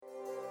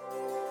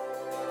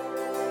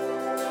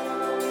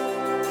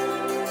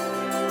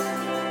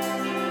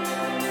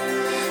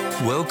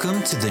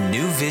Welcome to the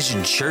New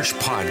Vision Church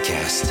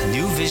podcast.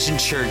 New Vision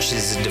Church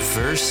is a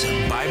diverse,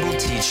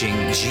 Bible-teaching,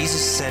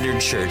 Jesus-centered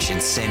church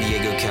in San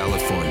Diego,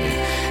 California,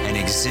 and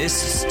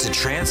exists to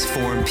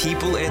transform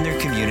people and their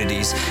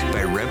communities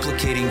by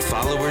replicating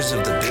followers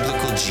of the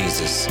biblical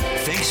Jesus.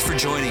 Thanks for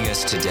joining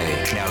us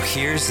today. Now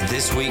here's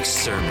this week's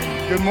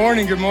sermon. Good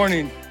morning, good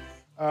morning.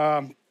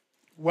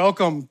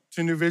 Welcome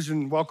to New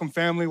Vision. Welcome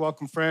family,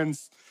 welcome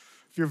friends.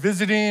 If you're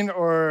visiting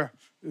or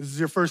this is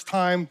your first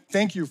time,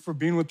 thank you for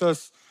being with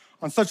us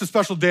on such a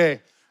special day.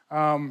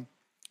 I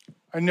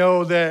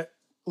know that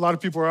a lot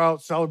of people are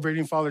out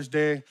celebrating Father's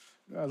Day,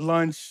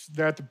 lunch,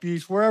 they're at the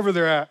beach, wherever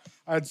they're at.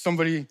 I had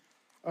somebody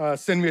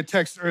send me a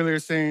text earlier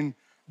saying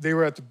they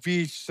were at the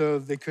beach, so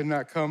they could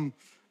not come.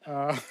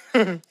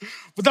 But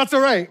that's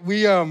all right.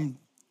 We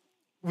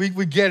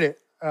get it.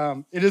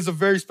 It is a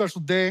very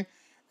special day,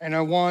 and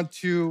I want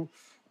to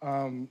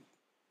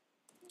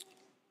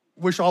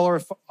wish all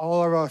of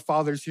our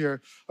fathers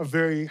here a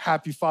very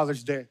happy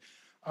Father's Day.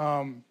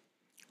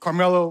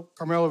 Carmelo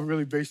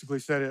really basically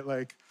said it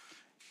like,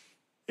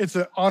 it's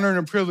an honor and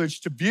a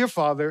privilege to be a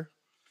father,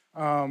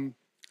 and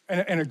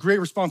a great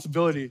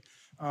responsibility.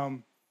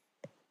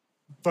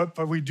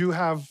 But we do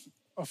have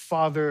a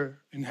Father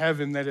in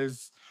heaven that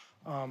is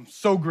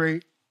so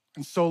great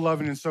and so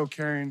loving and so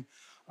caring,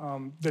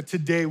 that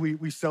today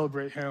we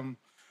celebrate him.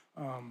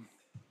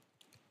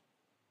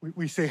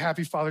 We say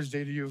happy Father's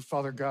Day to you,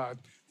 Father God.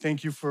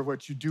 Thank you for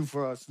what you do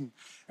for us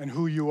and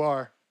who you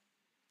are.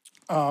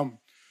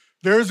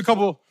 There's a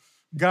couple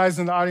guys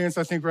in the audience,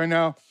 I think right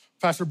now.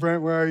 Pastor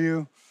Brent, where are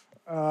you?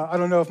 I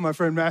don't know if my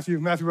friend Matthew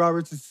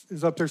Roberts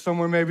is up there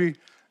somewhere maybe.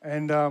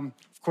 And of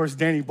course,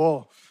 Danny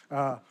Bull.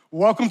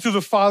 Welcome to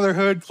the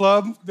Fatherhood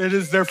Club. It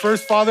is their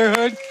first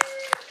fatherhood.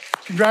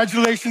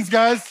 Congratulations,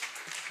 guys.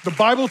 The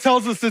Bible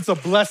tells us it's a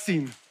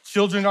blessing.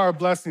 Children are a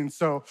blessing.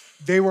 So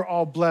they were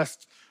all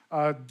blessed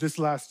this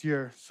last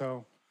year.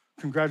 So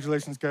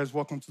congratulations, guys.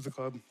 Welcome to the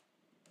club.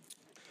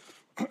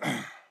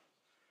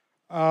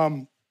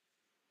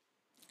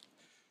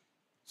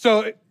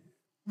 So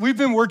we've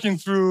been working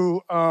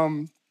through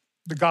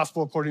the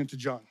gospel according to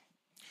John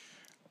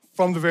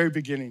from the very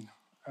beginning.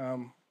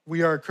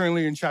 We are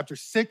currently in chapter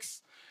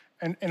 6,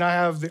 and I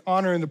have the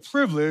honor and the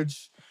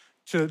privilege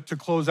to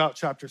close out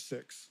chapter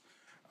 6.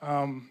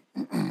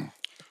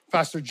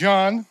 Pastor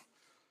John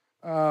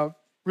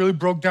really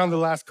broke down the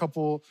last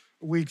couple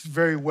weeks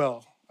very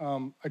well.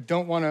 I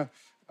don't want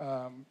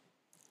to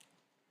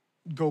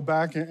go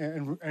back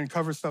and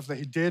cover stuff that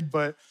he did,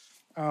 but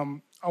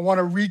I want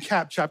to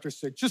recap chapter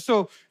 6, just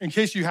so in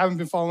case you haven't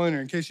been following or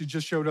in case you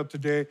just showed up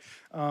today,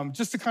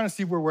 just to kind of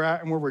see where we're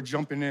at and where we're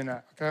jumping in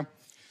at, okay?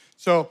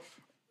 So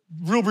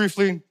real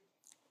briefly,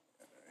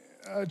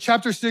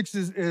 chapter 6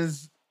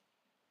 is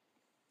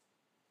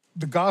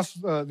the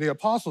gospel, the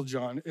Apostle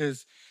John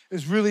is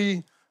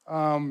really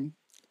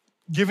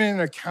giving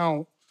an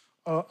account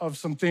of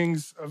some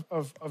things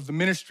of the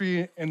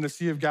ministry in the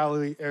Sea of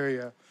Galilee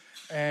area.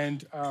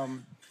 And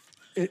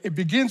it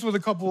begins with a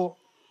couple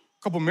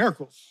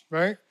miracles,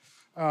 right?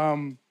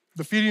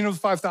 The feeding of the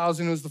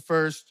 5,000 is the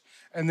first,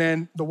 and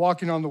then the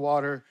walking on the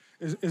water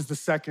is the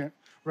second,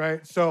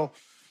 right? So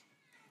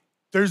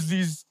there's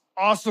these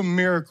awesome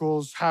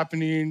miracles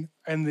happening,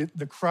 and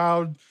the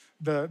crowd,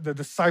 the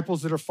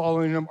disciples that are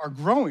following him are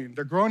growing.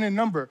 They're growing in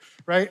number,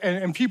 right?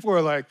 And people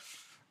are like,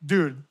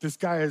 dude, this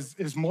guy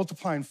is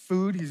multiplying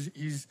food.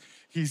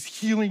 He's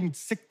healing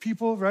sick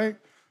people, right?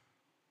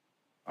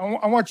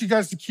 I want you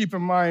guys to keep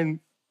in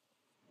mind,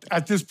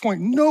 at this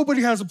point,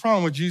 nobody has a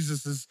problem with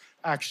Jesus'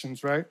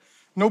 actions, right?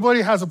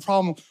 Nobody has a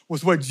problem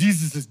with what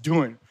Jesus is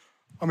doing.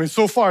 I mean,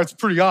 so far, it's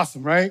pretty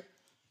awesome, right?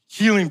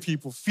 Healing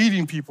people,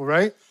 feeding people,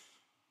 right?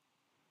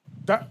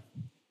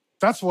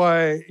 That's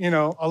why,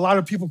 a lot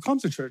of people come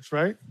to church,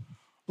 right?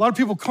 A lot of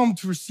people come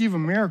to receive a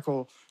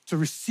miracle, to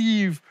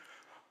receive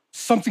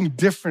something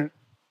different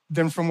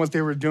than from what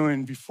they were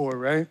doing before,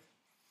 right?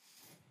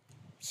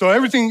 So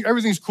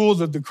everything's cool.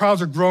 The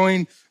crowds are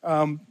growing.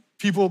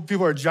 People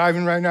are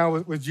jiving right now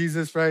with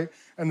Jesus, right?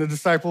 And the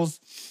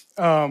disciples.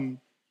 But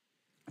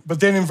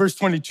then in verse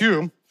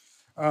 22,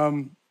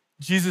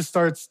 Jesus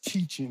starts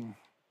teaching.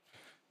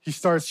 He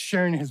starts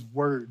sharing his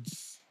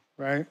words,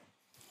 right?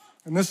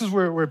 And this is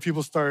where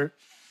people start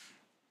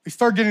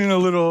getting a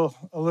little,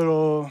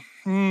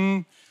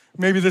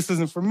 maybe this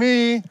isn't for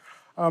me.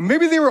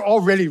 Maybe they were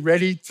already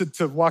ready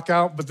to walk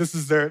out, but this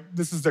is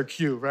their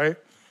cue, right?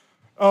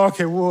 Oh,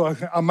 okay, well,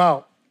 I'm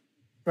out,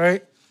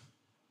 right?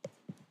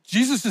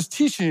 Jesus'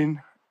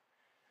 teaching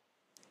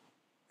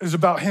is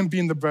about him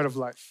being the bread of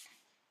life,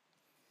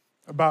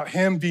 about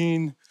him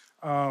being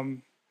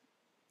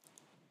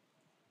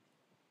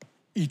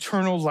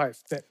eternal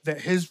life,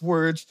 that his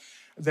words,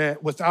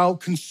 that without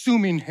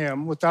consuming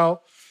him,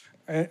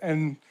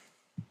 and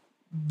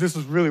this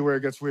is really where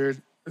it gets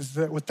weird, is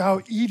that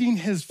without eating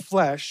his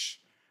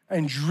flesh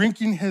and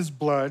drinking his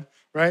blood,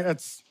 right?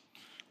 It's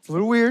a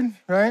little weird,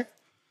 right?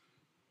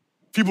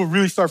 People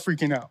really start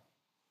freaking out.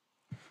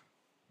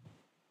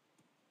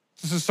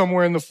 This is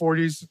somewhere in the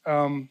 40s.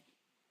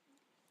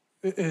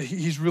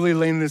 He's really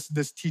laying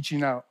this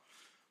teaching out.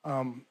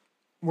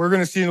 We're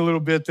going to see in a little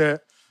bit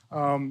that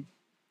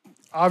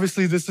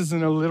obviously this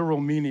isn't a literal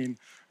meaning.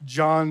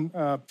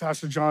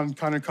 Pastor John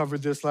kind of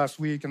covered this last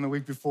week and the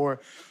week before.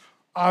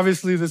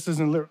 Obviously, this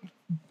isn't literal.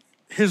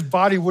 His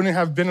body wouldn't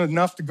have been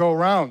enough to go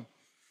around.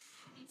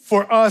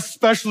 For us,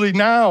 especially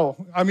now,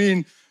 I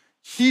mean,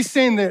 he's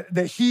saying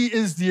that he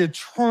is the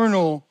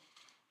eternal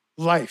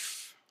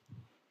life,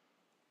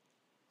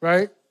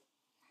 right?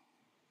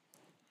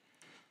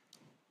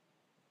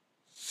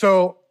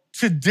 So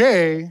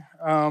today,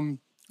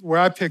 where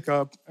I pick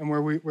up and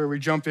where we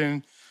jump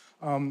in,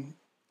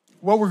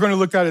 what we're going to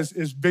look at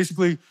is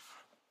basically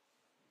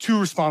two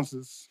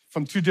responses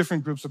from two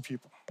different groups of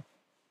people.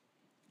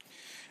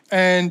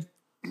 And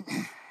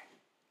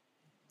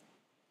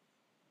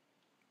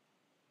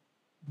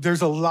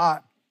there's a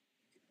lot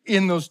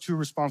in those two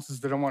responses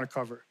that I want to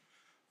cover.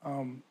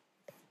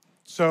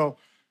 So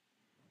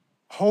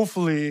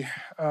hopefully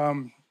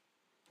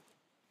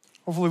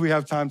we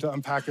have time to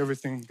unpack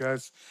everything,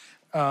 guys.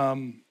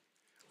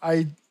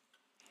 I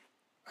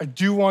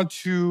do want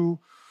to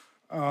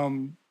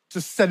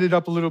just set it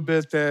up a little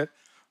bit that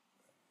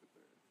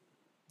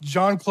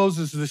John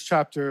closes this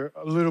chapter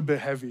a little bit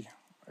heavy.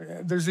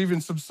 There's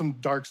even some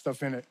dark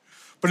stuff in it.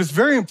 But it's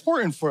very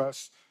important for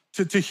us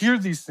to hear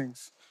these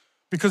things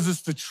because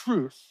it's the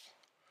truth.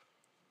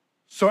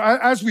 So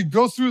as we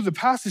go through the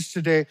passage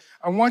today,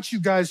 I want you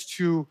guys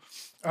to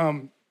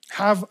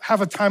have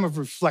a time of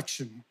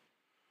reflection.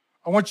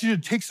 I want you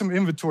to take some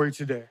inventory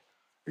today.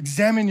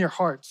 Examine your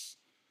hearts.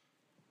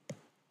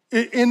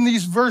 In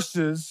these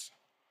verses,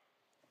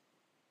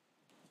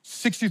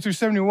 60 through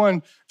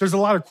 71, there's a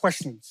lot of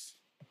questions.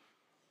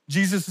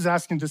 Jesus is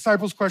asking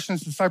disciples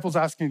questions, disciples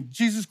asking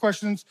Jesus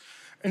questions.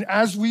 And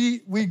as we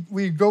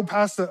go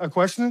past a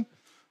question,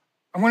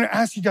 I want to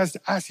ask you guys to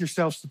ask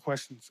yourselves the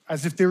questions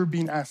as if they were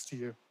being asked to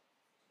you.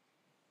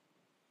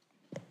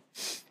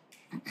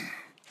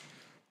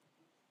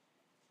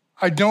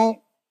 I'm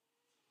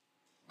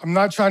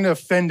not trying to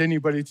offend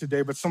anybody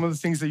today, but some of the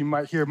things that you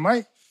might hear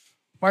might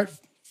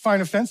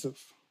find offensive.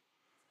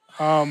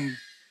 I'm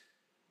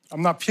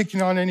not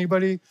picking on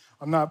anybody.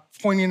 I'm not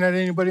pointing at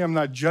anybody. I'm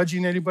not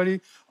judging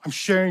anybody. I'm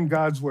sharing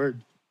God's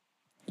word.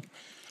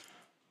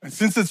 And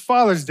since it's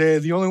Father's Day,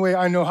 the only way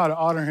I know how to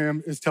honor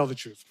him is tell the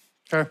truth,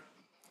 okay?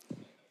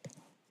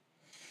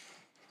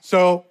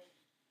 So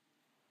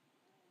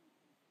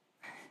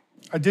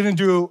I didn't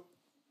do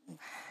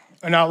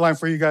an outline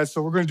for you guys,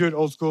 so we're going to do it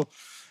old school.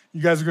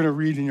 You guys are going to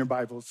read in your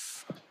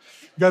Bibles.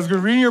 You guys are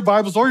going to read in your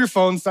Bibles or your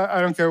phones.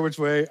 I don't care which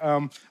way.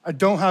 I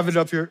don't have it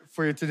up here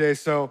for you today.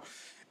 So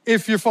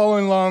if you're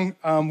following along,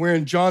 we're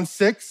in John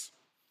 6,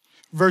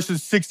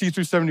 verses 60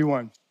 through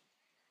 71.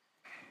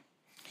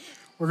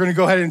 We're going to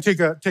go ahead and take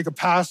a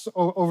pass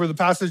over the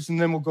passage,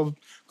 and then we'll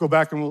go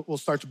back and we'll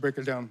start to break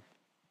it down.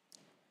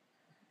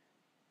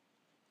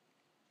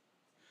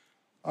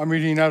 I'm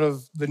reading out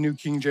of the New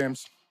King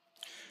James.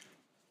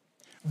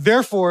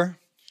 Therefore,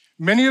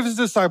 many of his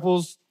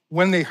disciples,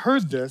 when they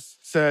heard this,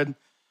 said,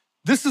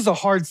 "This is a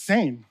hard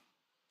saying.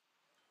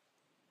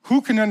 Who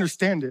can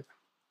understand it?"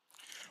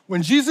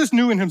 When Jesus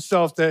knew in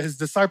himself that his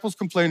disciples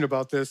complained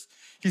about this,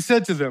 he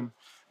said to them,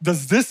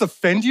 "Does this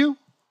offend you?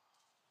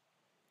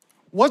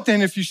 What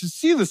then if you should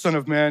see the Son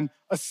of Man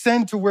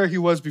ascend to where he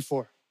was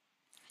before?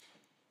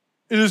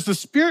 It is the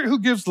Spirit who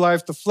gives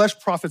life, the flesh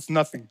profits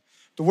nothing.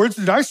 The words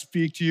that I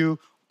speak to you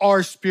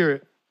are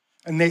spirit,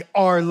 and they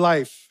are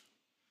life.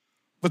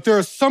 But there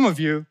are some of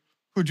you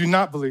who do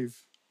not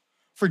believe."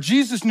 For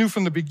Jesus knew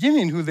from the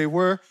beginning who they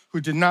were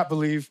who did not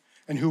believe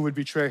and who would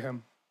betray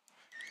him.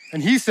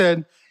 And he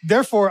said,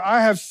 "Therefore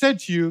I have said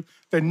to you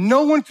that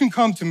no one can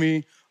come to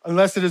me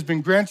unless it has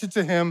been granted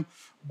to him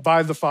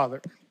by the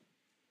Father."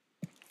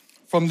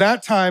 From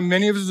that time,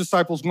 many of his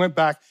disciples went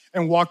back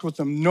and walked with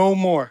him no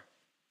more.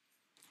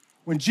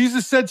 When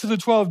Jesus said to the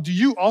 12, "Do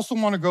you also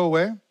want to go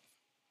away?"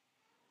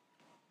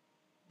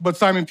 But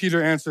Simon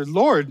Peter answered,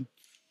 "Lord,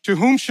 to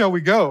whom shall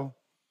we go?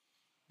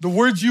 The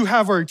words you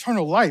have are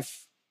eternal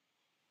life.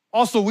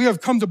 Also, we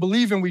have come to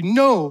believe and we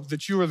know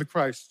that you are the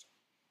Christ,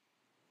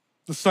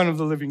 the Son of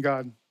the living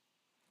God."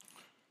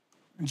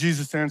 And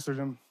Jesus answered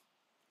him,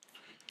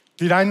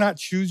 "Did I not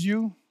choose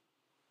you,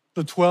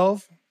 the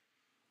 12,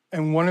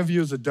 and one of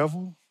you is a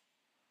devil?"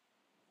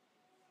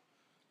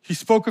 He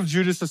spoke of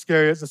Judas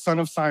Iscariot, the son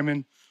of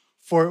Simon,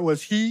 for it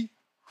was he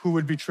who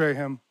would betray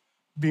him,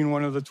 being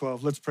one of the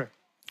 12. Let's pray.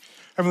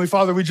 Heavenly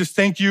Father, we just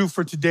thank you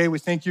for today. We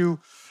thank you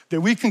that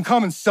we can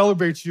come and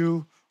celebrate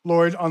you,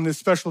 Lord, on this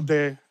special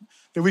day,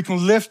 that we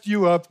can lift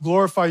you up,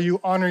 glorify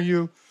you, honor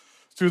you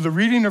through the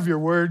reading of your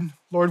word.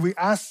 Lord, we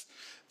ask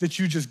that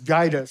you just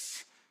guide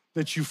us,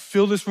 that you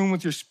fill this room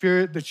with your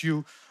spirit, that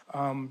you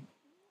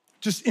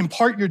just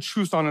impart your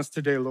truth on us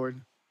today,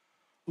 Lord.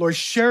 Lord,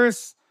 share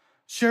us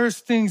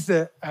things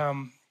that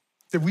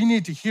we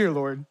need to hear,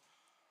 Lord.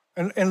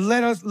 And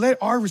let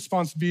our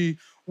response be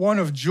one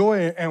of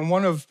joy and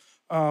one of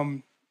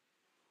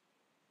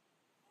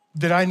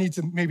that I need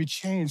to maybe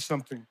change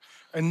something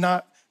and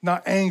not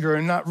anger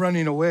and not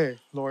running away,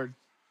 Lord.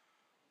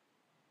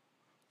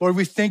 Lord,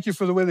 we thank you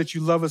for the way that you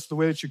love us, the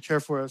way that you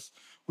care for us.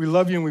 We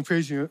love you and we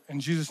praise you. In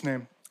Jesus'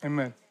 name,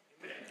 amen.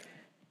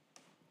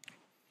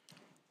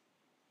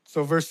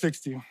 So verse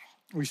 60,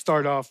 we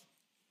start off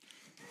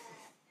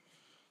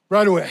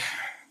right away.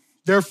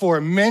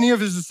 Therefore, many of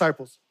his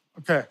disciples,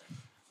 okay,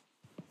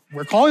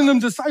 we're calling them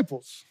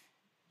disciples.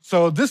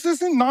 So this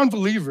isn't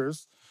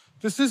non-believers.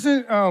 This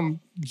isn't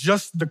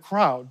just the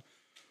crowd.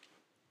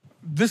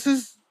 This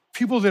is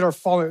people that are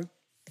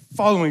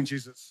following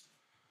Jesus.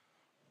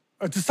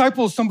 A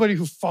disciple is somebody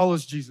who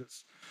follows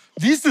Jesus.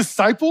 These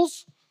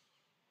disciples,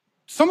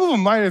 some of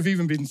them might have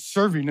even been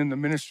serving in the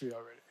ministry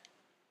already,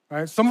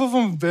 right? Some of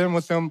them have been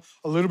with him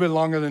a little bit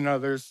longer than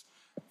others.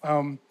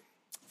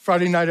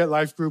 Friday night at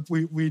Life Group,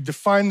 we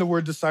defined the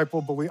word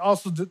disciple, but we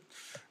also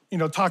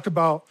talked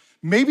about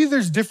maybe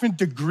there's different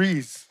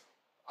degrees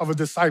of a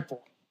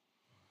disciple.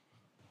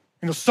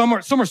 Some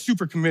are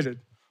super committed.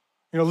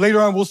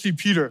 Later on we'll see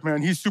Peter,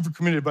 man, he's super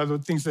committed by the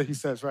things that he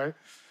says, right?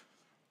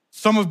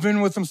 Some have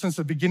been with him since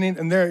the beginning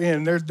and they're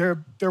in, they're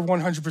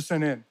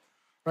 100% in,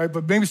 right?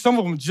 But maybe some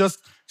of them just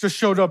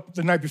showed up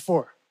the night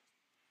before,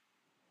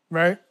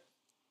 right?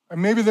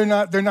 And maybe they're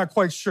not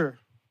quite sure.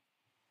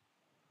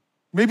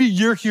 Maybe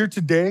you're here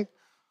today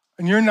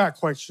and you're not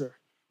quite sure.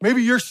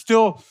 Maybe you're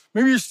still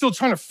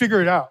trying to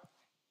figure it out,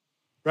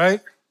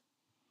 right?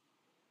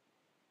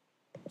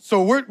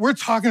 So we're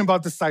talking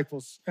about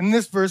disciples. In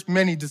this verse,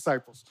 many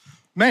disciples.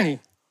 Many.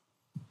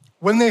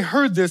 When they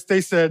heard this,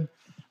 they said,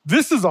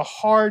 this is a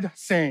hard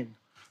saying.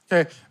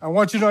 Okay, I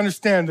want you to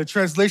understand the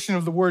translation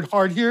of the word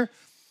hard here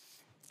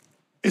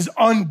is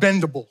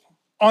unbendable,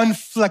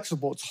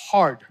 unflexible. It's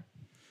hard.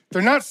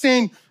 They're not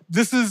saying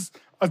this is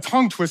a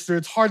tongue twister.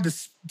 It's hard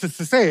to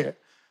say it.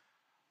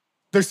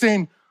 They're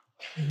saying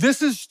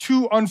this is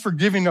too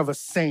unforgiving of a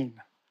saying.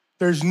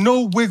 There's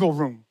no wiggle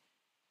room.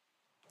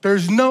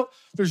 There's no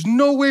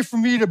way for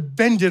me to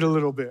bend it a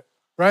little bit,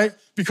 right?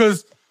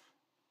 Because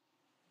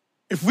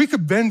if we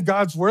could bend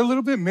God's word a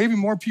little bit, maybe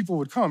more people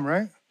would come,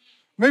 right?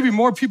 Maybe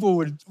more people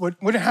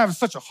wouldn't have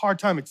such a hard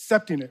time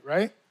accepting it,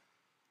 right?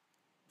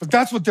 But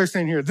that's what they're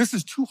saying here. This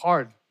is too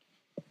hard,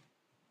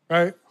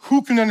 right?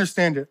 Who can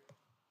understand it?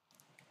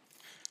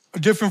 A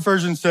different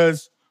version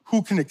says,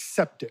 who can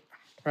accept it,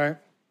 right?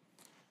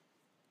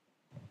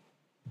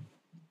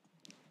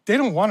 They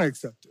don't want to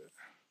accept it.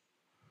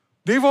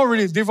 They've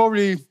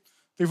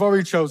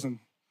already chosen.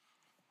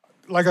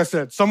 Like I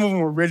said, some of them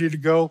were ready to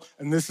go,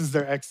 and this is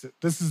their exit.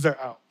 This is their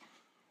out.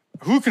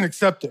 Who can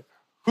accept it?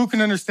 Who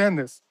can understand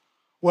this?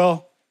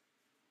 Well,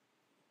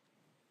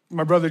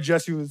 my brother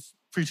Jesse was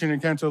preaching in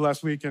Canto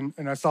last week, and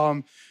I saw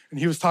him, and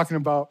he was talking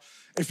about,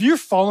 if you're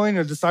following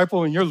a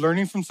disciple and you're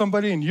learning from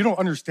somebody and you don't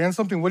understand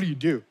something, what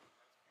do?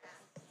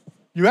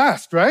 You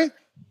ask, right?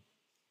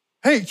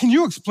 Hey, can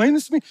you explain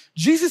this to me?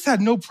 Jesus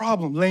had no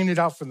problem laying it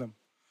out for them.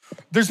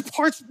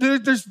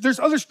 There's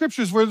other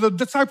scriptures where the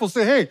disciples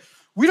say, hey,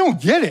 we don't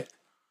get it.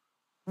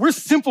 We're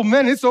simple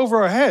men, it's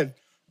over our head.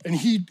 And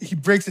he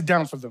breaks it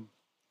down for them.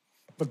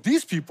 But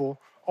these people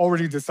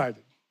already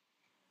decided.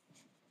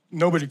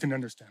 Nobody can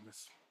understand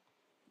this.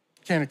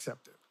 Can't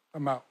accept it.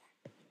 I'm out.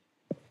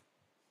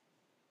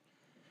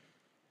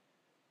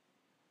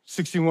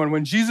 61,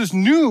 when Jesus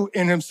knew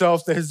in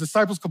himself that his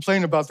disciples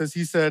complained about this,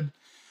 he said,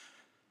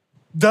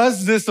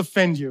 does this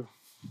offend you?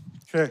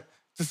 Okay,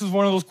 this is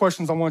one of those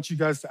questions I want you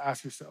guys to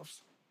ask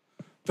yourselves.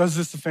 Does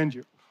this offend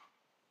you?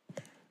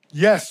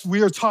 Yes,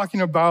 we are talking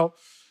about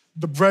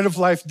the bread of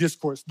life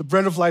discourse, the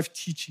bread of life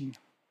teaching,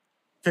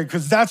 okay,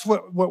 because that's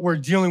what we're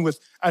dealing with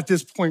at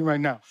this point right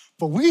now.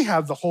 But we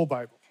have the whole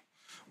Bible.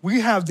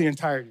 We have the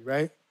entirety,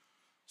 right?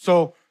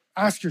 So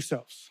ask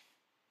yourselves,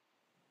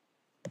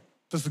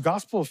 does the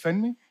gospel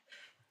offend me?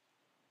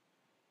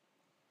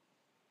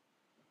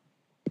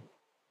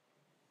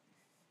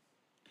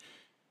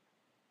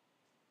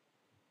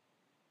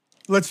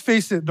 Let's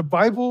face it, the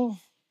Bible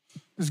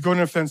is going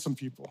to offend some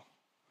people.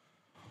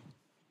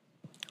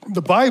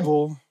 The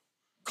Bible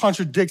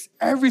contradicts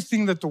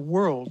everything that the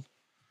world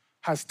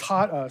has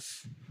taught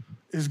us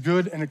is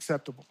good and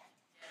acceptable.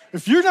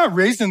 If you're not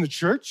raised in the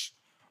church,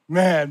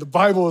 man, the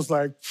Bible is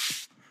like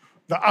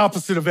the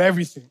opposite of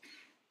everything.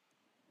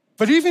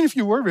 But even if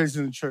you were raised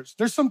in the church,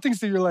 there's some things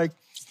that you're like,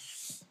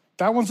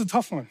 that one's a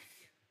tough one,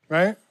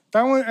 right?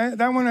 That one,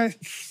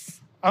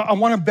 I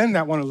want to bend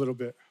that one a little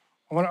bit.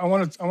 I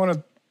want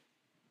to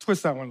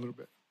twist that one a little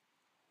bit.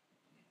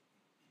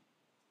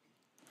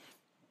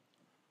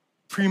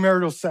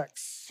 Premarital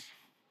sex.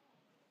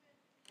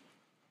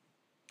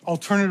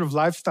 Alternative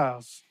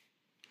lifestyles.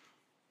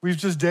 We've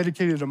just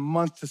dedicated a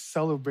month to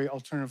celebrate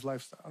alternative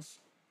lifestyles.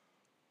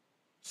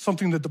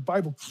 Something that the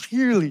Bible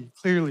clearly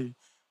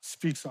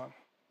speaks on.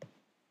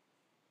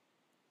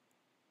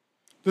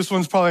 This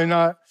one's probably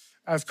not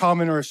as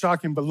common or as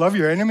shocking, but love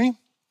your enemy.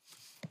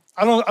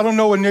 I don't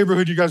know what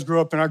neighborhood you guys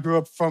grew up in. I grew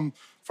up from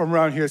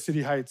around here,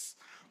 City Heights.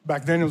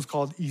 Back then it was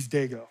called East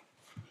Dago,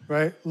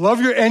 right?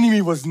 Love your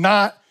enemy was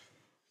not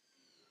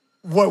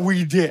what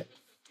we did,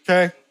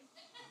 okay?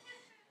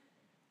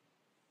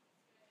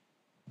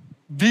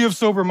 Be of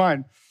sober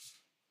mind.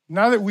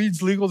 Now that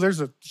weed's legal,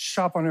 there's a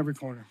shop on every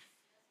corner.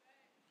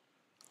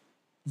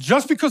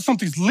 Just because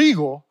something's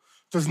legal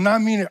does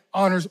not mean it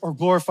honors or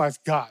glorifies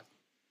God.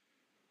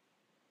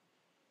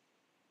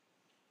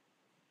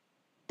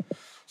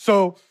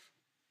 So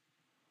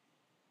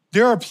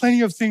there are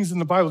plenty of things in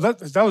the Bible.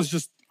 That was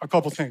just a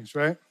couple things,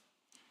 right?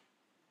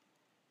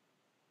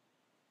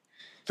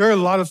 There are a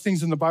lot of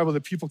things in the Bible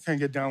that people can't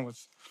get down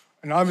with.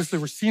 And obviously,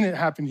 we're seeing it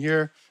happen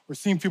here. We're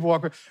seeing people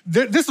walk away.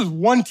 This is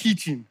one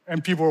teaching,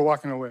 and people are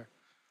walking away.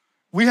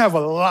 We have a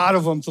lot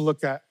of them to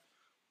look at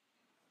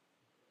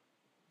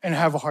and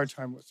have a hard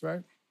time with,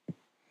 right?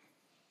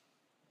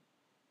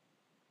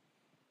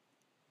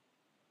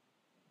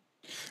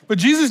 But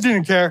Jesus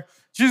didn't care.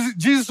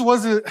 Jesus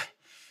wasn't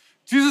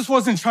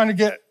trying to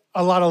get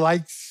a lot of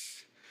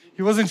likes.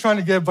 He wasn't trying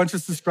to get a bunch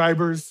of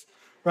subscribers,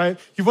 right?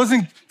 He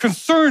wasn't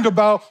concerned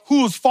about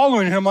who was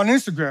following him on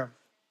Instagram.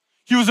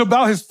 He was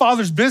about his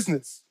Father's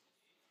business,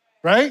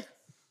 right?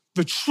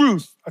 The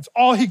truth. That's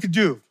all he could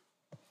do.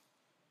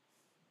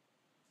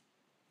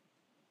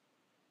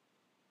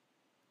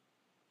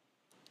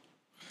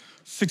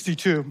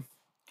 "62.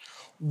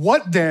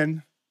 What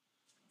then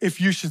if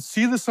you should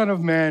see the Son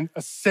of Man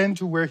ascend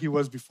to where he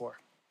was before?"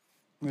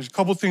 And there's a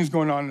couple things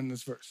going on in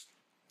this verse.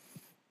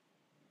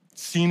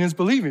 Seeing is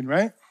believing,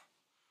 right?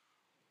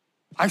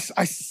 I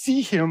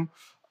see him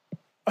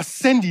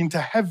ascending to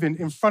heaven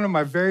in front of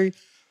my very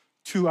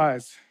two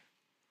eyes.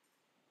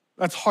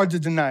 That's hard to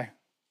deny,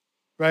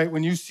 right?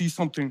 When you see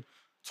something,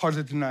 it's hard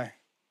to deny.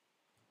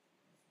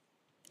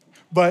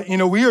 But,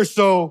 we are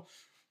so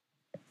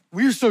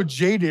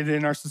jaded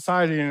in our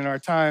society and in our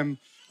time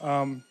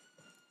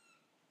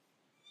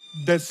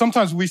that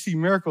sometimes we see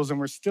miracles and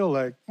we're still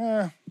like,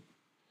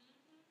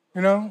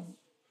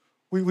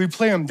 we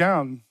play them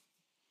down,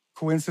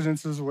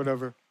 coincidences or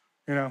whatever,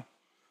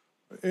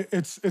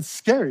 It's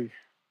scary.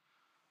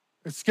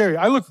 It's scary.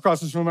 I look across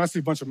this room and I see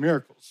a bunch of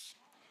miracles,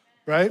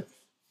 right?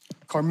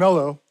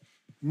 Carmelo,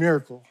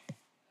 miracle.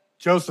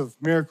 Joseph,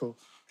 miracle.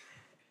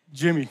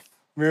 Jimmy,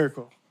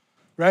 miracle,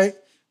 right?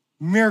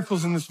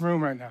 Miracles in this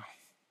room right now.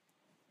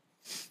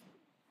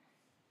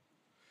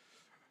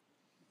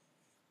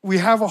 We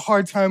have a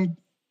hard time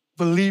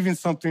believing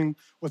something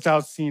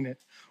without seeing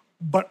it.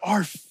 But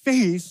our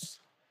faith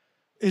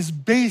is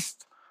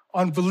based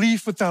on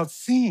belief without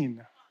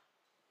seeing.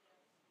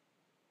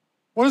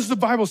 What does the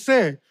Bible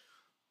say?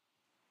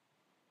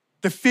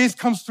 The faith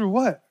comes through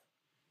what?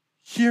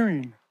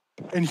 Hearing.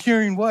 And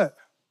hearing what?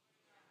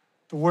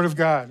 The word of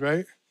God,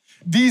 right?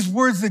 These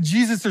words that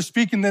Jesus is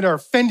speaking that are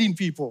offending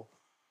people.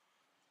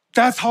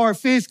 That's how our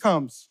faith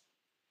comes.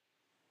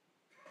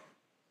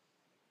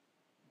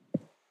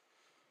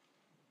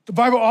 The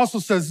Bible also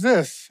says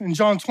this in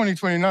John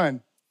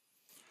 20:29.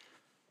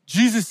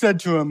 Jesus said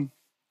to him,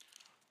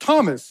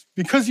 "Thomas,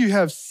 because you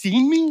have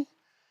seen me,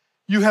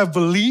 you have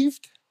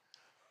believed.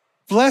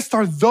 Blessed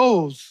are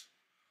those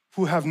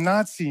who have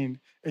not seen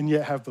and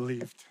yet have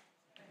believed."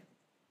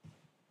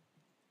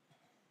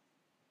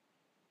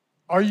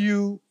 Are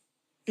you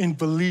in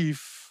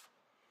belief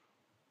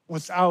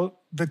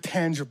without the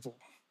tangible,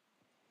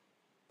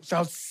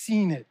 without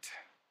seeing it?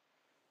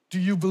 Do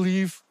you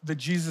believe that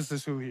Jesus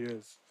is who he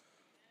is?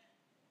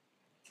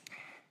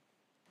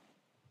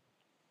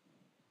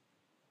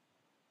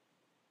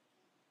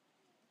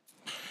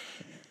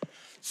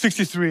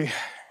 "63.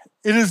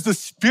 It is the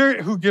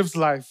Spirit who gives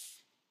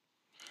life.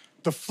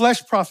 The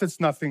flesh profits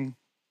nothing.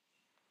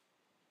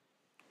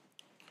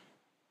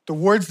 The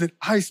words that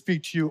I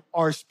speak to you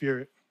are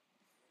spirit,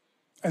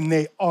 and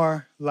they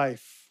are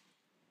life."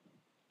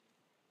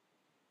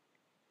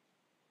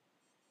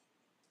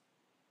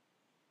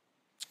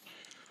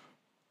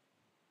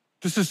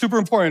 This is super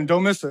important.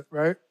 Don't miss it,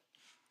 right?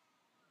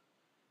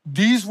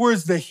 These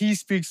words that he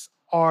speaks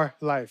are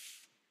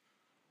life.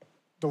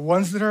 The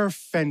ones that are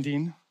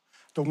offending,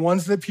 the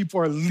ones that people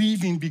are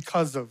leaving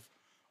because of,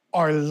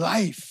 are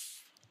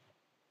life.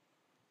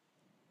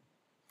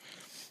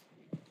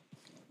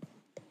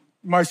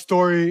 My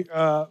story,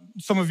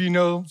 some of you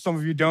know, some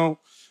of you don't,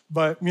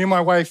 but me and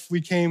my wife, we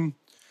came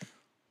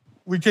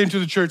to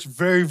the church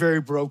very,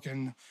 very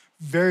broken,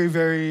 very,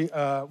 very,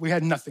 we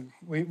had nothing.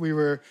 We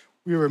were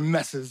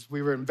messes.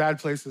 We were in bad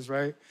places,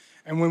 right?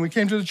 And when we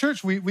came to the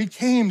church, we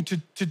came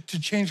to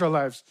change our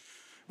lives.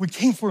 We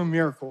came for a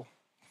miracle.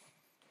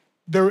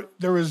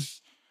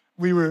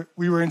 We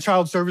were in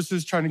child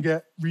services trying to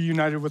get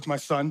reunited with my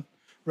son,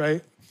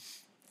 right?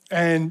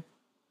 And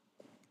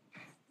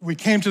we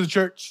came to the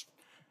church,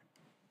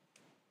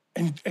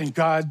 and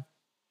God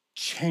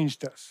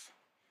changed us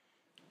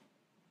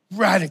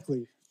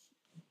radically.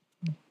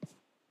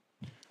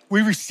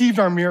 We received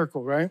our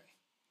miracle, right?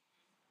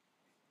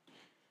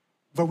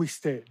 But we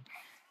stayed.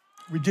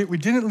 We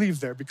didn't leave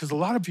there because a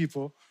lot of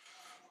people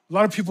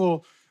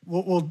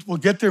will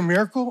get their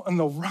miracle and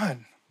they'll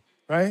run,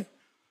 right?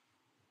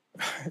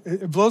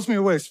 It blows me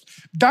away.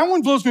 That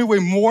one blows me away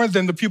more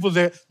than the people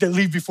that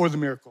leave before the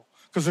miracle,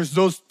 because there's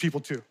those people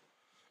too.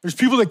 There's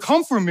people that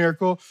come for a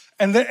miracle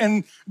and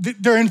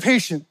they're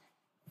impatient.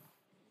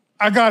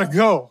 I gotta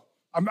go.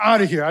 I'm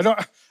out of here. I don't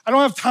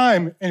have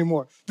time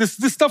anymore. This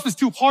stuff is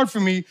too hard for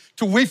me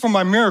to wait for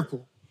my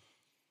miracle.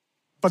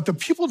 But the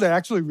people that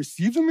actually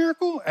receive the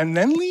miracle and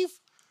then leave,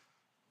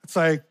 It's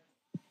like,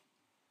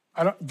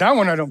 that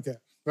one I don't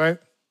get, right?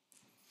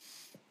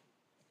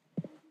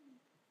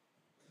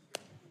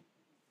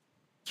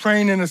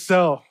 Praying in a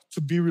cell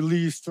to be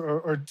released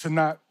or to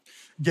not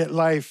get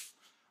life,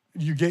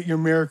 you get your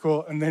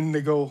miracle, and then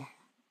they go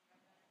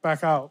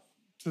back out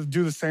to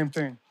do the same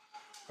thing,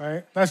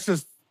 right? That's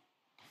just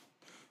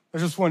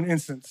one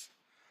instance.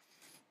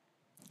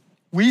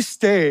 We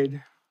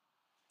stayed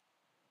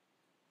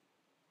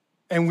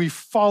and we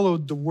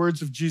followed the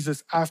words of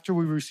Jesus after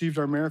we received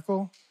our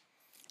miracle.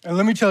 And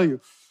let me tell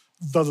you,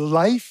 the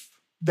life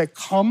that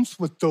comes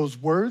with those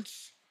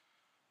words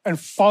and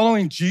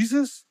following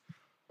Jesus,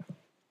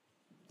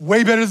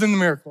 way better than the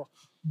miracle.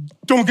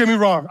 Don't get me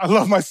wrong, I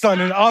love my son,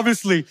 and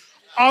obviously,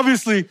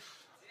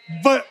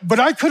 but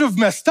I could have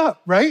messed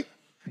up, right?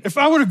 If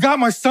I would have got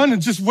my son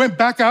and just went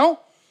back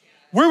out,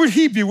 where would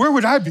he be? Where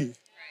would I be?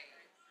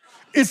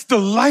 It's the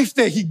life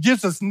that he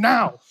gives us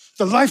now,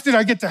 the life that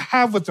I get to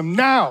have with him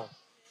now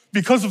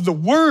because of the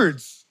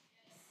words,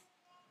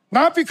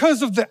 not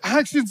because of the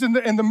actions and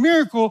the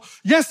miracle.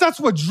 Yes, that's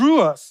what drew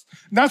us.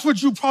 And that's what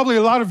drew probably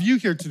a lot of you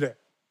here today.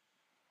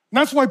 And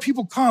that's why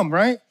people come,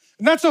 right?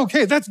 And that's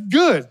okay, that's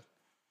good.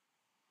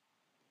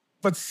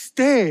 But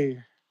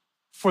stay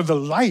for the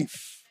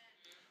life.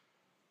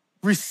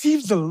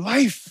 Receive the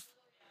life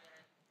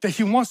that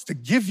he wants to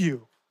give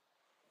you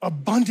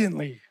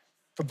abundantly,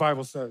 the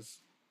Bible says.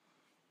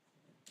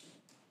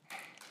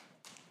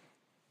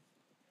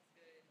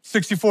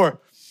 64.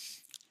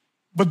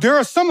 But there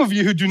are some of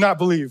you who do not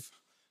believe.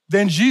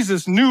 Then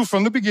Jesus knew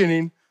from the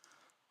beginning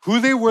who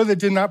they were that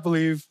did not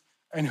believe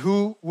and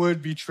who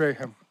would betray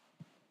him.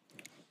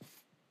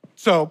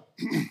 So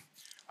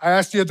I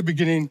asked you at the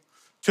beginning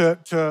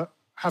to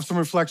have some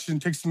reflection,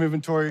 take some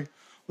inventory,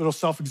 little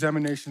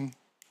self-examination.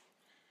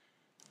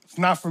 It's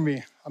not for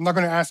me. I'm not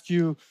going to ask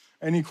you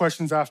any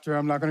questions after.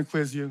 I'm not going to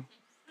quiz you.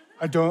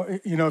 I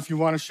don't, if you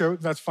want to share,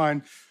 that's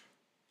fine.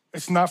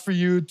 It's not for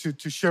you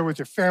to share with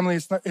your family.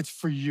 It's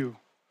for you.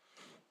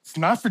 It's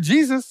not for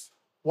Jesus.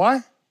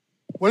 Why?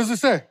 What does it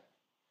say?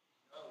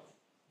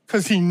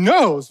 Because he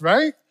knows,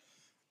 right?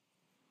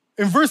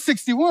 In verse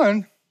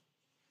 61,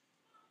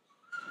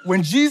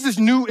 when Jesus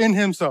knew in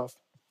himself,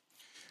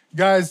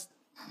 guys,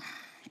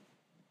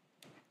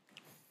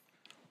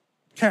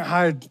 can't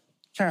hide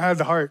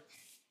the heart.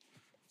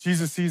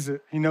 Jesus sees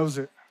it. He knows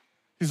it.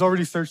 He's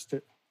already searched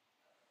it.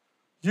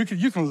 You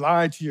can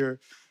lie to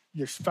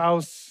your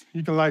spouse.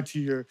 You can lie to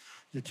your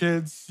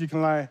kids. You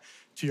can lie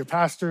to your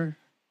pastor.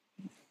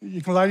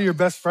 You can lie to your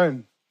best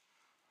friend.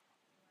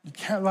 You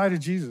can't lie to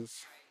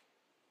Jesus.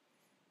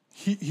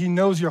 He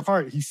knows your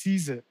heart. He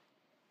sees it.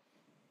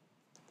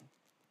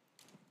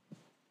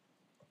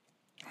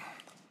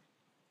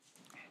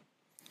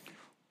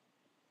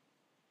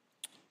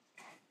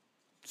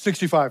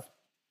 "65.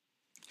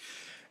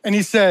 And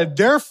he said,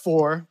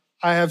 therefore,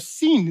 I have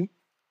said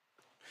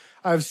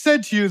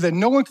to you that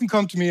no one can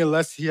come to me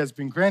unless he has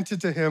been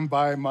granted to him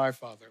by my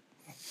Father."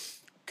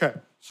 Okay,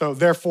 so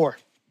therefore,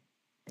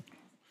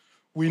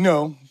 we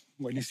know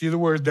when you see the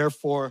word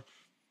therefore,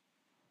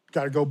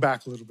 got to go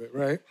back a little bit,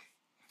 right?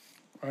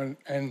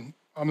 And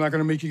I'm not going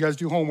to make you guys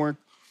do homework.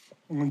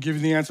 I'm going to give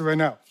you the answer right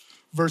now.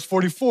 Verse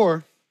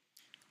 44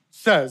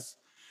 says,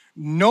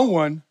 no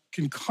one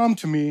can come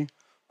to me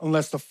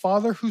unless the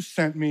Father who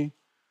sent me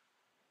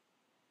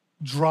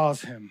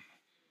draws him.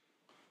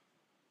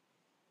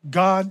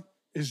 God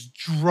is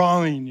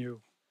drawing you.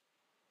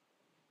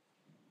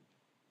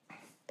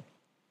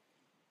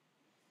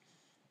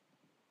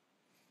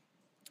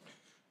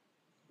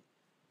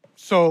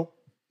 So,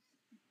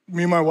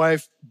 me and my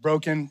wife,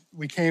 broken,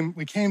 we came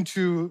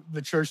to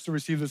the church to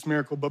receive this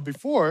miracle. But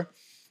before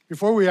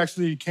we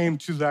actually came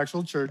to the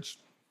actual church,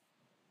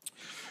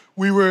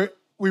 we were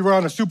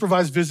on a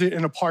supervised visit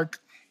in a park.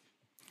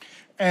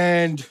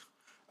 And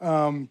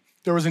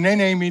there was an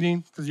NA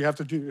meeting, because you have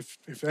to do,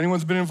 if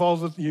anyone's been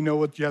involved with it, you know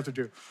what you have to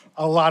do.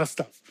 A lot of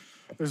stuff.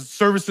 There's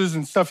services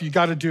and stuff you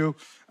got to do.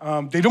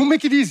 They don't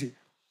make it easy.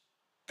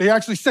 They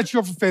actually set you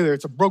up for failure.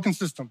 It's a broken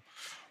system.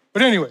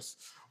 But anyways,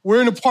 we're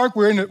in a park,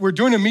 we're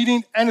doing a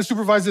meeting and a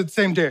supervisor the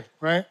same day,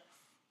 right?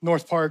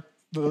 North Park,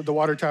 the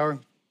water tower.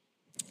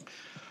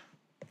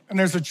 And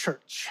there's a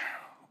church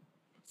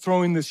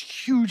throwing this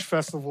huge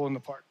festival in the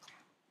park,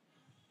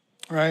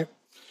 right?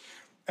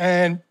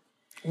 And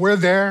we're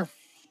there,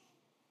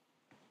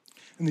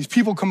 and these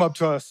people come up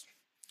to us,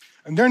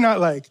 and they're not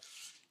like,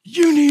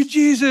 you need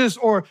Jesus,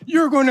 or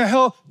you're going to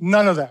hell.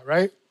 None of that,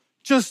 right?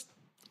 Just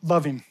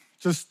loving,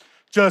 just,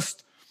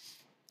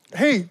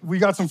 hey, we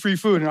got some free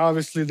food. And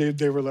obviously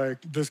they were like,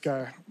 this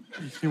guy,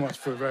 he wants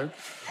food, right?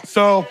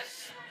 So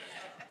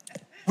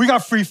we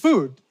got free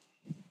food.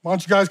 Why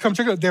don't you guys come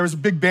check it out? There was a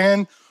big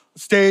band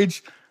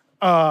stage.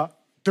 There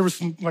was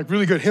some like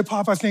really good hip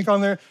hop, I think,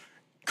 on there.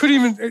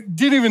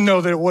 Didn't even know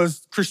that it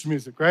was Christian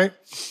music, right?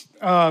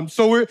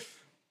 So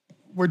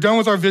we're done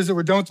with our visit.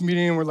 We're done with the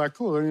meeting, and we're like,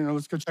 cool,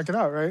 let's go check it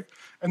out, right?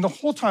 And the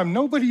whole time,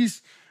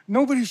 nobody's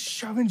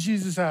shoving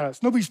Jesus at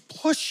us. Nobody's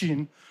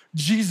pushing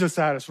Jesus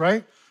at us,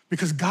 right?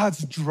 Because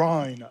God's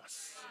drawing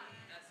us.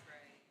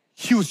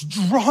 He was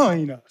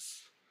drawing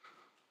us.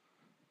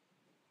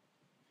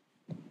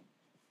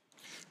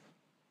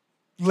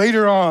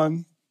 later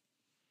on,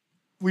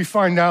 we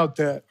find out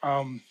that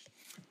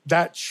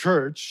that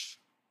church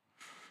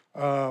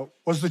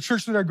was the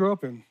church that I grew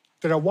up in,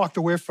 that I walked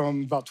away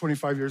from about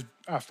 25 years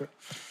after,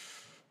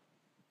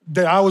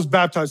 that I was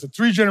baptized in.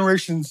 3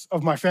 generations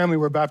of my family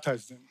were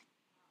baptized in,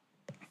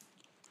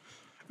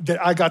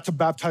 that I got to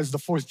baptize the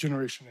 4th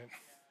generation in.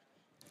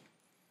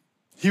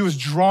 He was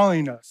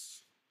drawing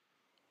us.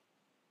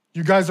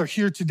 You guys are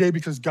here today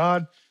because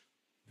God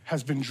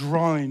has been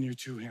drawing you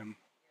to him.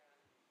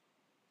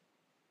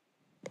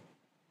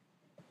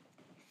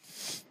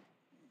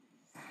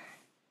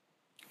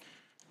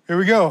 Here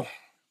we go.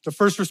 The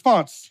first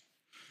response.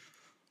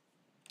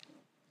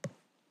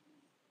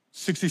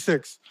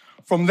 66.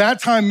 From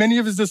that time, many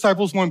of his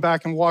disciples went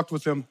back and walked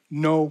with him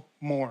no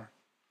more.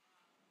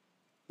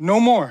 No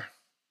more.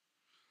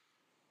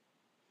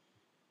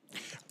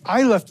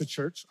 I left the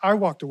church. I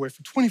walked away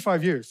for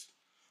 25 years.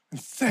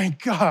 And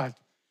thank God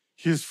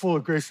he is full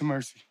of grace and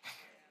mercy,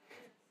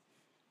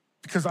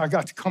 because I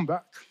got to come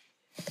back.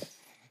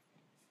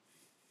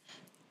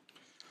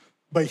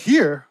 But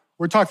here,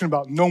 we're talking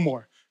about no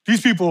more.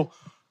 These people,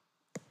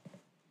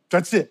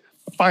 that's it,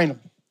 final,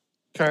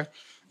 okay?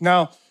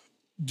 Now,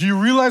 do you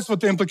realize what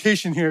the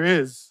implication here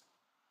is?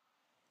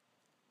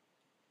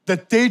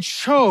 That they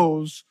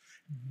chose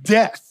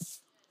death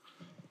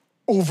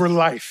over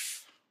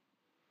life.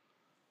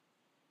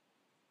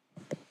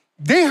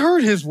 They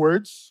heard his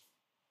words.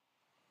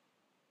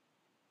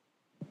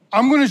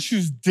 I'm going to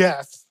choose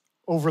death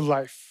over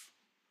life.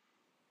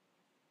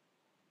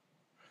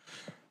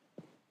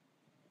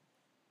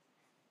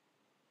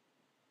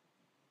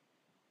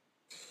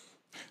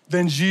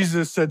 Then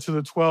Jesus said to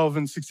the 12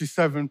 in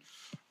 67,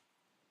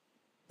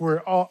 where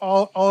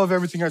all of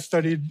everything I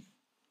studied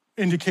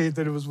indicated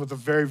that it was with a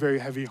very, very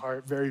heavy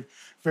heart, very,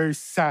 very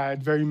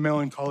sad, very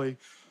melancholy.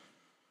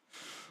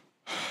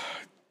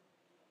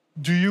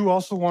 Do you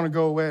also want to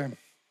go away?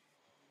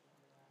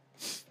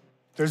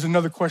 There's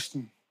another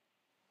question.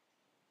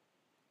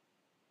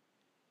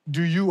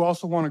 Do you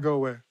also want to go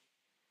away?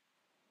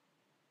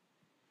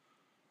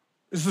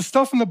 Is the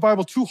stuff in the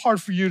Bible too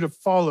hard for you to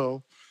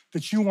follow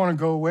that you want to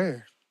go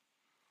away?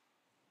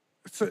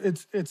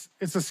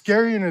 It's a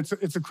scary and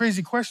it's a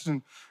crazy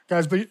question,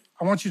 guys, but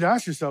I want you to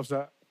ask yourselves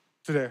that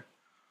today.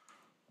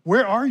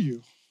 Where are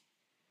you?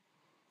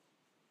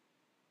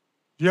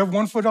 Do you have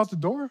one foot out the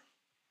door?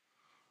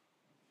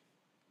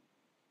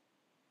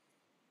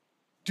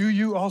 Do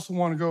you also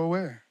want to go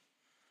away?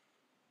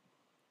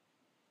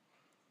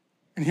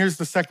 And here's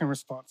the second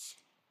response,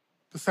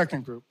 the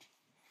second group.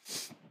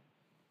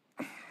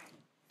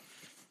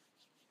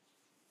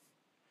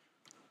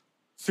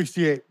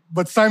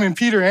 But Simon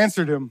Peter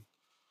answered him,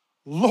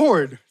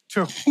 Lord,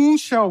 to whom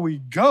shall we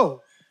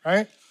go?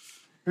 Right?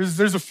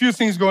 There's a few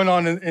things going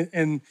on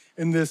in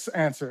this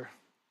answer.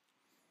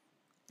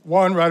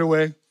 One, right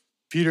away,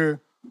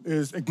 Peter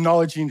is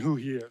acknowledging who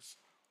he is.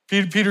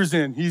 Peter's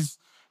in. He's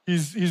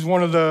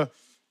one of the.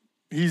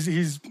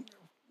 He's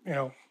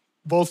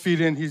both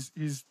feet in.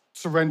 He's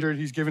surrendered.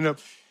 He's given up.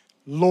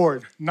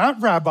 Lord,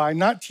 not rabbi,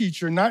 not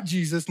teacher, not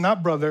Jesus,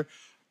 not brother.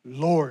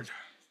 Lord.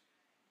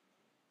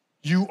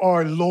 You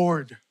are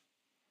Lord.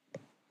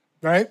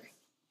 Right?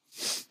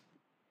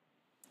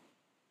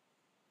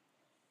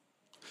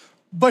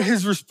 But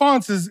his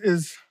response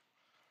is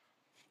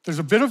there's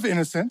a bit of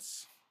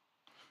innocence,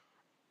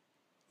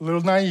 a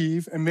little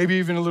naive, and maybe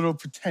even a little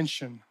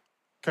pretension,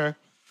 okay?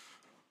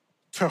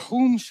 To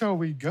whom shall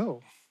we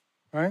go,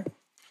 right?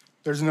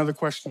 There's another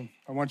question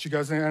I want you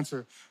guys to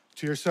answer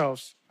to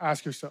yourselves.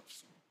 Ask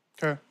yourselves,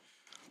 okay?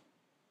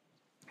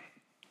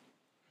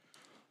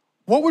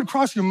 What would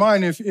cross your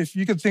mind if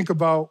you could think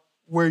about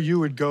where you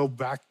would go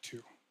back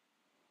to?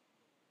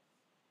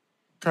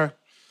 Okay?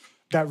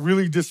 That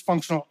really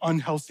dysfunctional,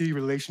 unhealthy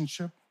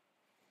relationship,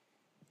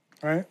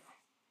 right?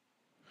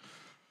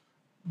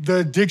 The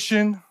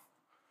addiction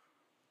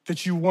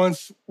that you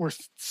once were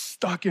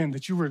stuck in,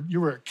 that you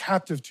were a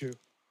captive to.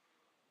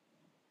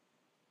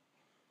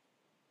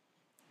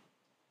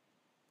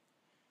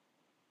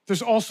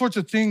 There's all sorts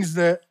of things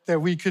that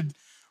we could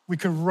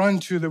run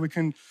to, that we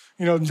can,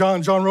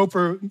 John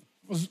Roper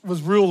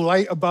was real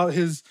light about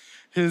his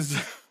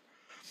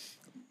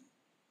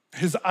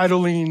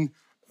idling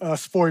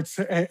sports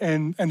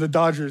and the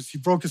Dodgers. He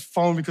broke his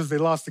phone because they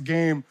lost the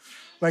game.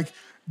 Like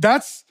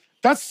that's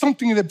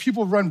something that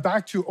people run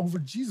back to over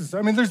Jesus.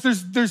 I mean,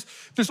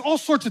 there's all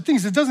sorts of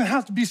things. It doesn't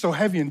have to be so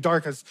heavy and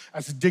dark as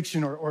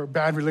addiction or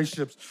bad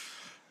relationships.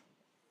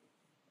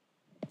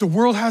 The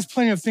world has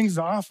plenty of things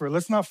to offer.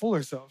 Let's not fool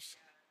ourselves.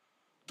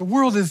 The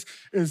world is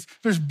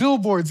there's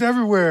billboards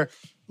everywhere.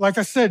 Like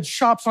I said,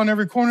 shops on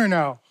every corner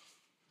now.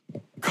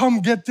 Come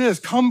get this.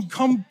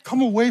 Come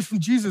away from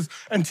Jesus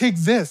and take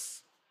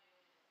this.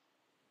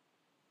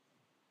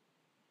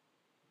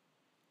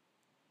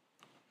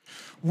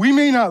 We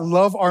may not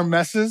love our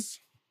messes.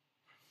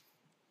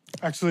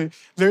 Actually,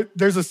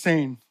 there's a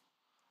saying,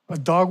 a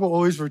dog will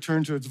always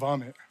return to its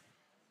vomit.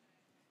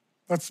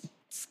 That's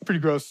pretty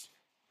gross.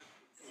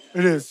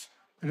 It is,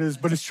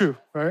 but it's true,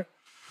 right?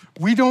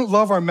 We don't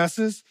love our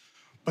messes,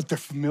 but they're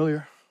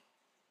familiar.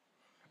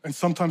 And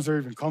sometimes they're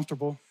even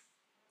comfortable.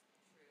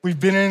 We've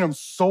been in them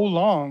so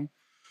long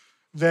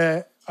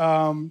that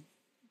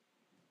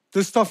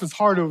this stuff is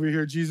hard over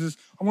here, Jesus.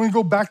 I'm going to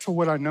go back to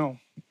what I know.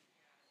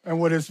 And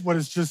what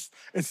is just,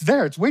 it's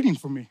there. It's waiting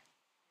for me.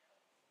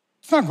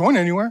 It's not going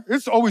anywhere.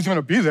 It's always going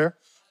to be there.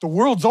 The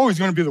world's always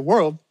going to be the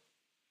world.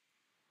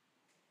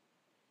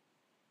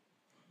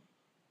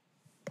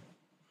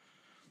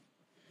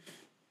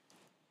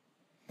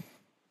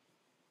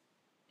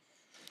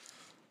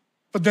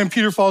 But then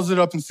Peter follows it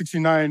up in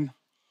 69.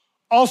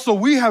 Also,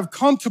 we have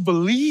come to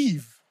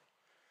believe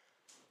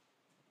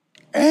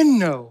and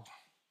know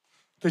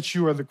that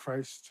you are the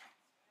Christ,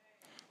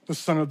 the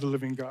Son of the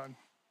living God.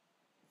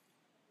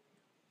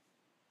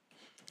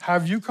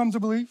 Have you come to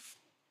believe?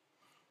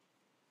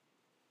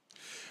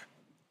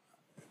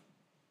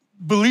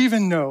 Believe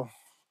and know.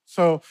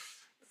 So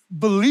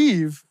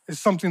believe is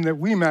something that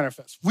we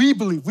manifest. We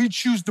believe. We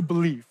choose to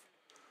believe.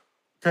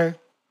 Okay?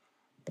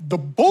 The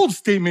bold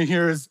statement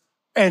here is,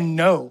 and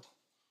know.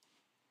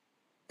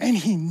 And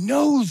he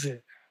knows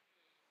it.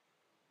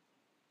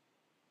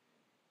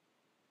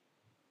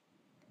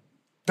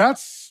 How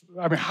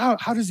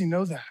does he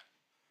know that?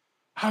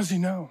 How does he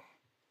know?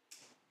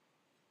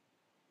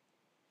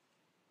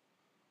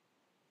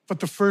 But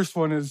the first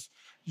one is,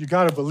 you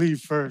got to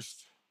believe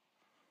first.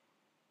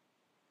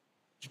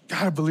 You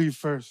got to believe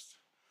first.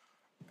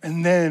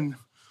 And then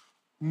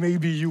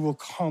maybe you will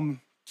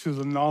come to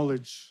the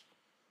knowledge.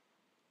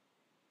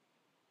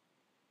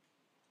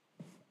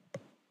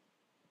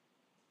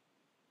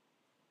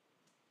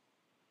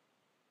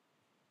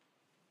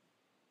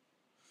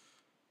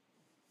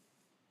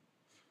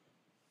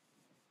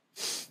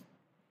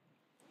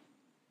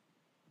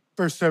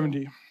 Verse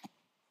 70.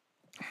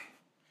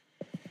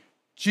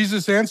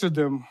 Jesus answered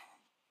them,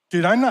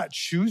 did I not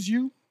choose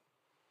you,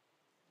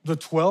 the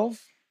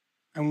 12,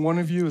 and one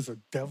of you is a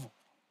devil?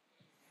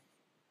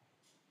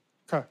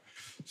 Okay,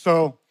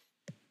 so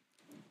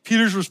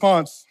Peter's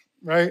response,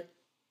 right?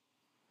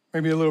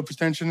 Maybe a little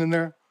pretension in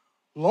there.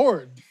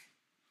 Lord,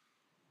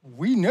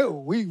 we know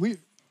we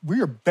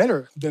are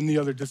better than the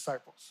other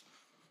disciples.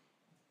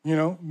 You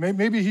know,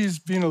 maybe he's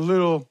being a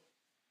little,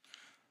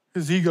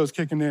 his ego's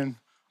kicking in.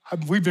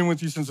 We've been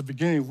with you since the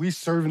beginning. We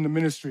serve in the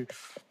ministry.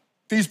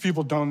 These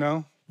people don't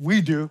know.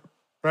 We do,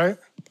 right?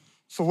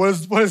 So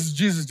what does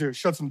Jesus do?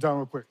 Shuts them down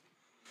real quick.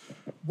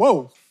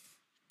 Whoa,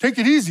 take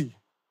it easy.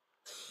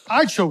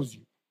 I chose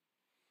you.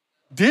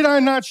 Did I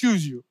not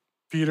choose you,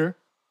 Peter?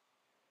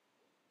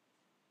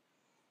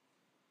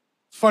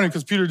 It's funny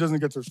because Peter doesn't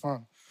get to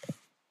respond.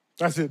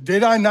 That's it.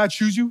 Did I not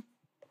choose you?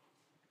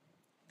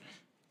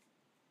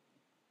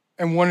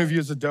 And one of you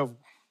is a devil.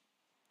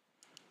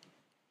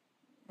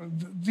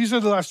 These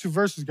are the last two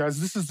verses, guys.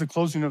 This is the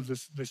closing of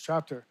this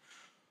chapter.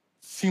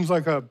 Seems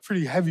like a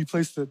pretty heavy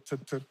place to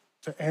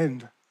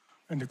end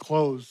and to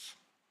close.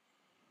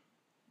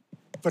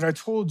 But I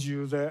told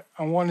you that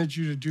I wanted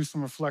you to do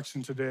some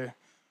reflection today.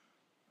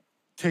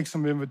 Take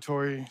some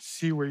inventory,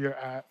 see where you're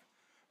at.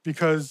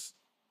 Because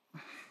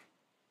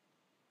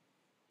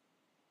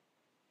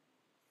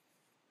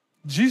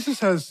Jesus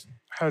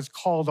has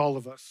called all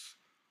of us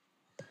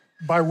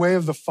by way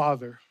of the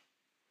Father.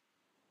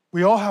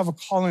 We all have a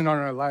calling on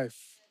our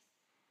life.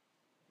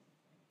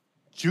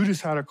 Judas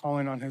had a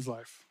calling on his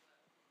life,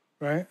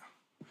 right?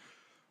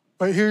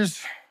 But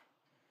here's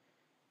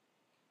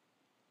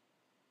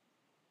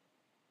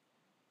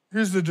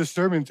the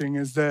disturbing thing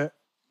is that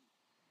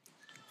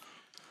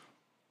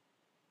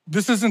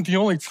this isn't the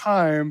only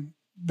time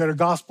that a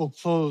gospel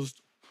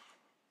closed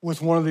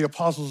with one of the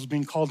apostles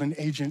being called an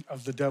agent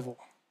of the devil.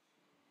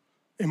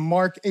 In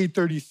Mark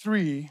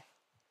 8:33,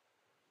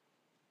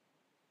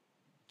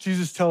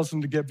 Jesus tells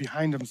him to get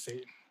behind him,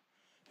 Satan.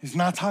 He's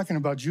not talking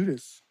about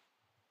Judas.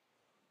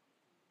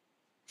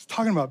 He's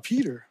talking about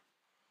Peter.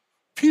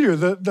 Peter,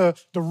 the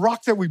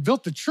rock that we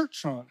built the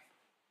church on.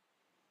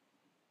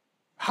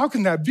 How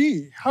can that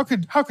be? How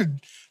could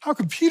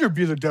Peter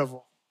be the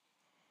devil?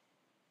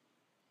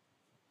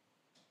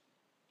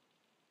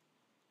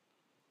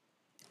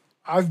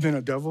 I've been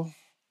a devil.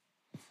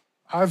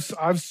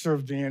 I've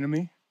served the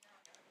enemy.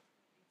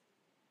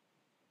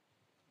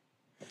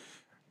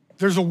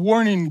 There's a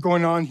warning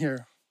going on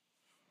here.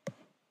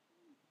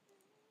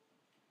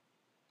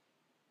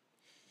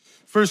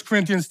 1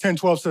 Corinthians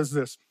 10:12 says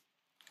this.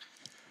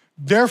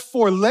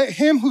 Therefore, let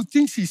him who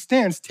thinks he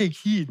stands take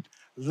heed,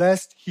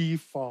 lest he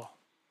fall.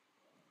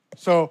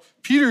 So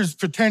Peter's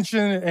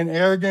pretension and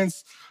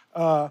arrogance,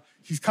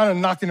 he's kind of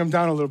knocking him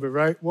down a little bit,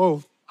 right?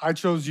 Whoa, I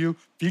chose you.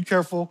 Be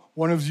careful.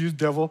 One of you is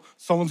devil.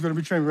 Someone's going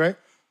to betray me, right?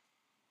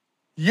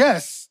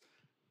 Yes,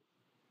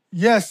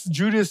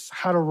 Judas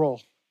had a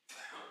role.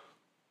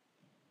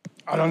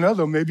 I don't know,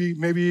 though. Maybe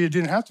it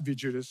didn't have to be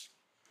Judas.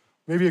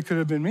 Maybe it could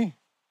have been me.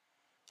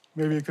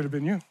 Maybe it could have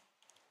been you.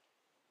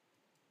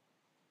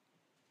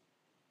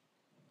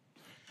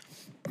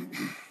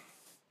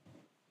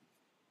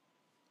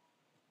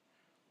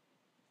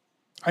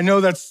 I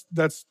know that's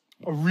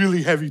a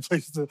really heavy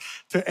place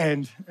to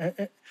end.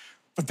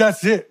 But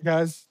that's it,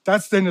 guys.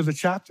 That's the end of the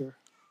chapter.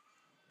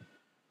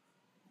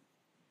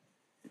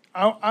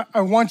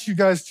 I want you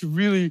guys to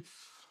really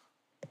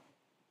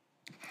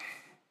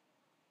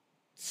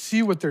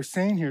see what they're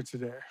saying here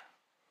today.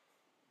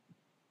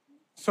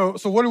 So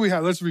what do we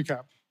have? Let's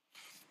recap.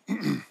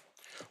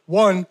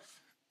 1,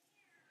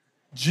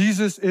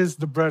 Jesus is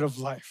the bread of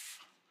life.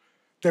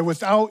 That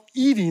without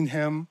eating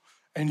him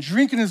and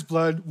drinking his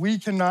blood, we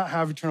cannot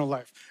have eternal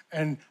life.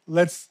 And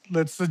let's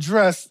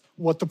address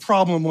what the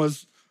problem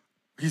was.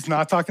 He's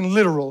not talking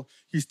literal.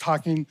 He's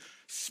talking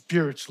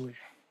spiritually,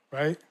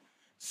 right?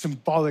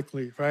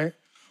 Symbolically, right?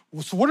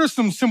 So what are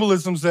some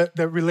symbolisms that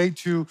relate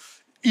to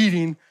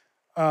eating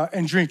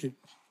and drinking?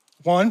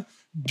 1,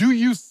 do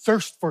you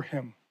thirst for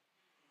him?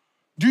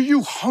 Do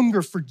you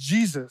hunger for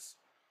Jesus?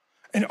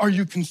 And are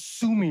you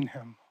consuming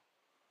him?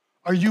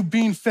 Are you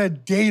being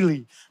fed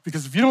daily?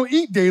 Because if you don't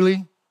eat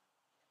daily,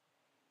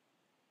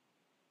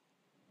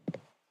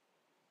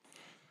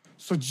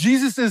 so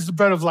Jesus is the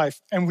bread of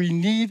life, and we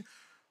need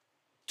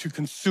to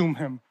consume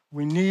him.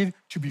 We need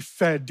to be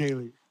fed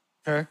daily,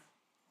 okay?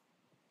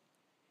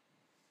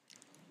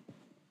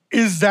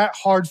 Is that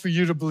hard for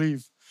you to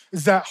believe?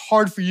 Is that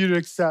hard for you to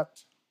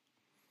accept?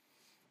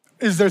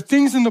 Is there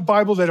things in the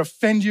Bible that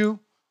offend you?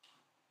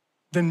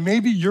 Then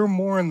maybe you're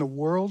more in the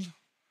world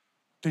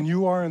than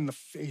you are in the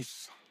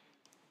faith.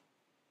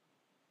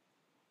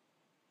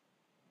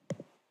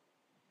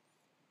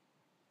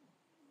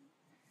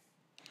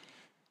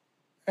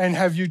 And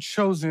have you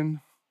chosen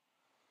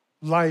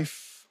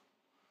life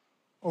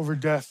over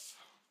death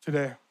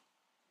today?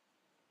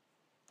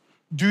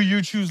 Do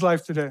you choose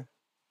life today?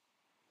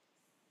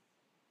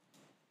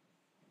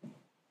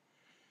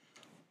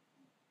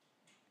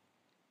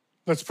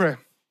 Let's pray.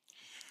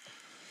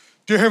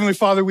 Dear Heavenly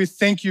Father, we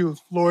thank you,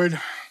 Lord.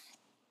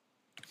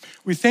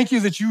 We thank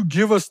you that you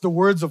give us the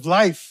words of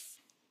life.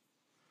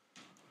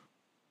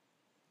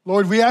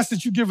 Lord, we ask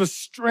that you give us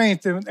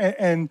strength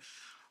and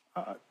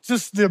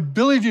just the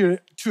ability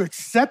to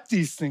accept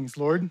these things,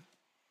 Lord,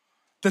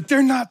 that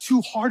they're not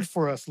too hard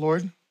for us,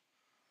 Lord,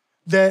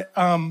 that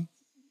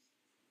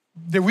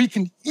we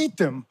can eat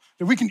them,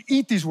 that we can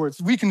eat these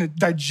words, we can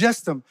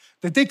digest them,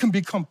 that they can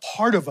become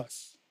part of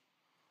us.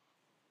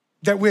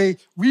 That way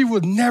we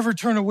would never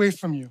turn away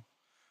from you,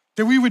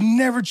 that we would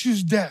never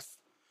choose death,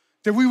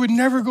 that we would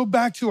never go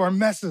back to our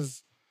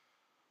messes,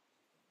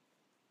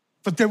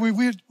 but that we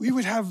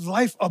would have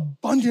life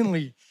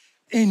abundantly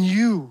in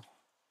you.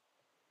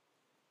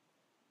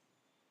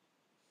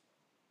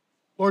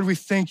 Lord, we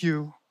thank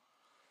you,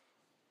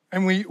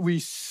 and we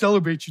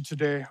celebrate you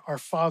today, our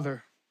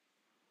Father,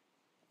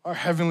 our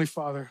Heavenly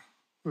Father,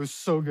 who is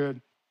so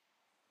good.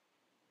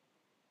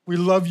 We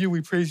love you,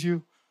 we praise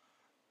you,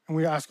 and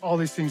we ask all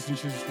these things in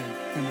Jesus' name.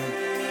 Amen.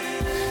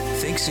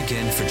 Thanks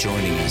again for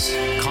joining us.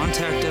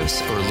 Contact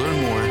us or learn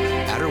more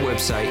at our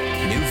website,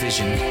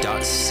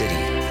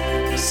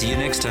 newvision.city. See you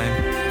next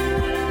time.